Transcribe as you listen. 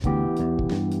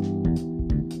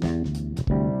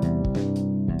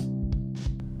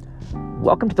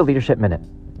Welcome to the Leadership Minute,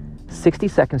 60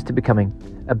 seconds to becoming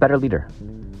a better leader.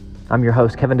 I'm your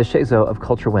host, Kevin DeShazo of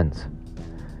Culture Wins.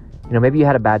 Maybe you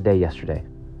had a bad day yesterday.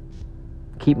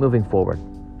 Keep moving forward.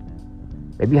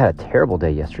 Maybe you had a terrible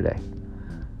day yesterday.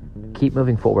 Keep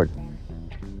moving forward.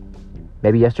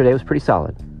 Maybe yesterday was pretty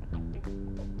solid.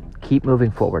 Keep moving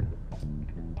forward.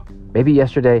 Maybe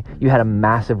yesterday you had a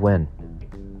massive win.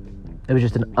 It was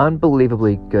just an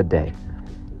unbelievably good day.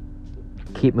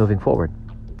 Keep moving forward.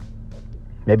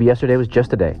 Maybe yesterday was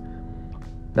just a day.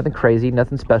 Nothing crazy,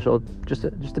 nothing special, just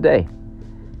a day.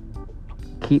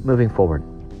 Keep moving forward.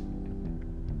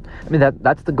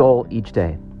 That's the goal each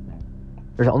day.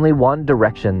 There's only one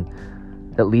direction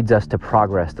that leads us to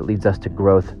progress, that leads us to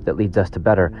growth, that leads us to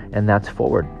better, and that's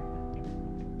forward.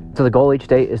 So the goal each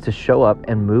day is to show up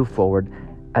and move forward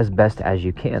as best as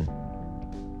you can.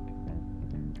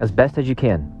 As best as you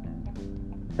can.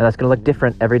 And that's going to look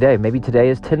different every day. Maybe today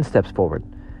is 10 steps forward.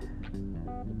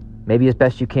 Maybe as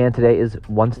best you can today is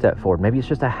 1 step forward. Maybe it's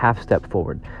just a half step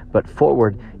forward. But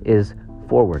forward is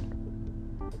forward.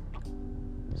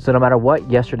 So no matter what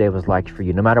yesterday was like for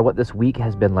you, no matter what this week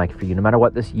has been like for you, no matter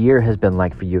what this year has been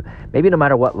like for you, maybe no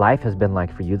matter what life has been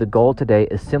like for you, the goal today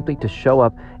is simply to show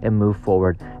up and move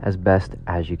forward as best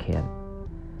as you can.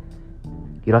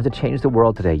 You don't have to change the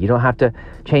world today. You don't have to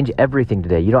change everything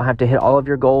today. You don't have to hit all of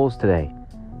your goals today.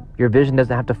 Your vision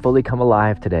doesn't have to fully come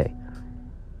alive today.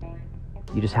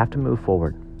 You just have to move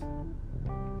forward.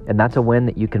 And that's a win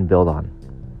that you can build on.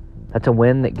 That's a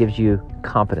win that gives you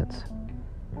confidence.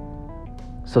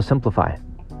 So simplify.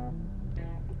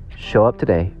 Show up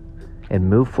today and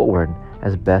move forward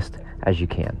as best as you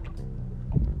can.